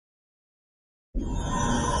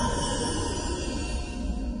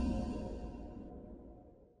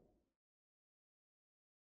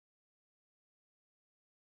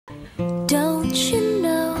Don't you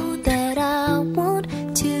know that I want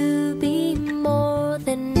to be more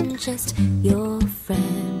than just your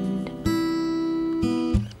friend?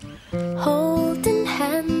 Holding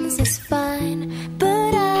hands is fine,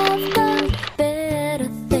 but I've got better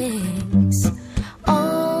things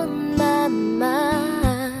on my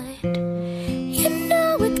mind. You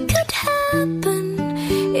know it could happen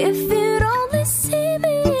if you'd only see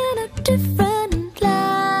me in a different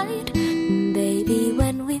light. Baby,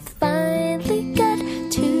 when we finally get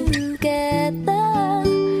together,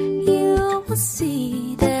 you will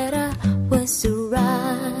see that I was right.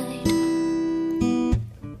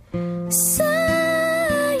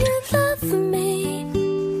 Say you love me,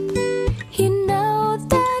 you know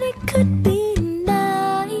that it could be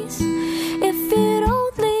nice if you'd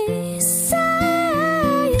only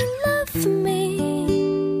say you love me.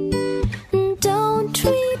 Don't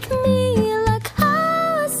treat me like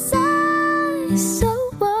how I say so.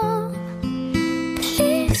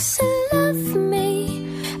 Please love me,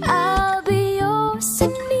 I'll be yours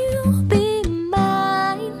and you'll be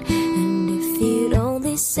mine. And if you'd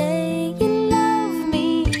only say you love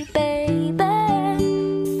me,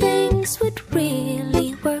 baby, things would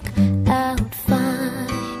really work out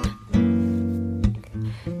fine.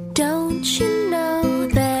 Don't you know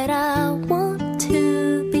that I want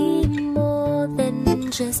to be more than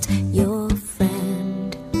just your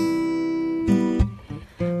friend?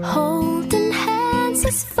 Holding hands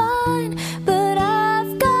is fine, but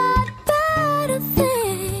I've got better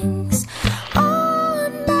things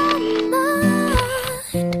on my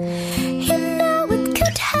mind. You know it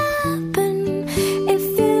could happen if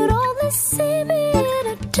you'd only see me in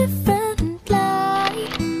a different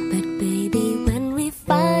light. But baby, when we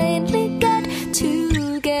finally get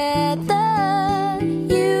together,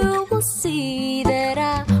 you will see that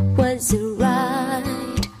I was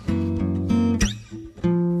right.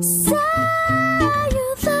 Say you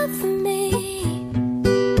love me,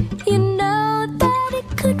 you know that it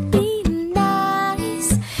could be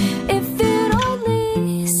nice if you'd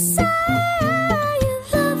only say you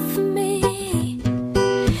love me.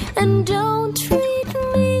 And don't treat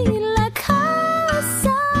me like how I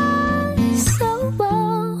say so.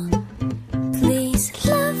 Please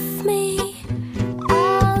love me,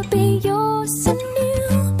 I'll be yours and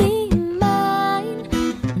you'll be mine.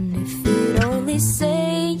 And if you'd only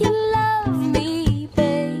say you love me,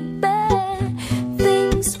 baby,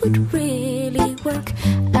 things would really work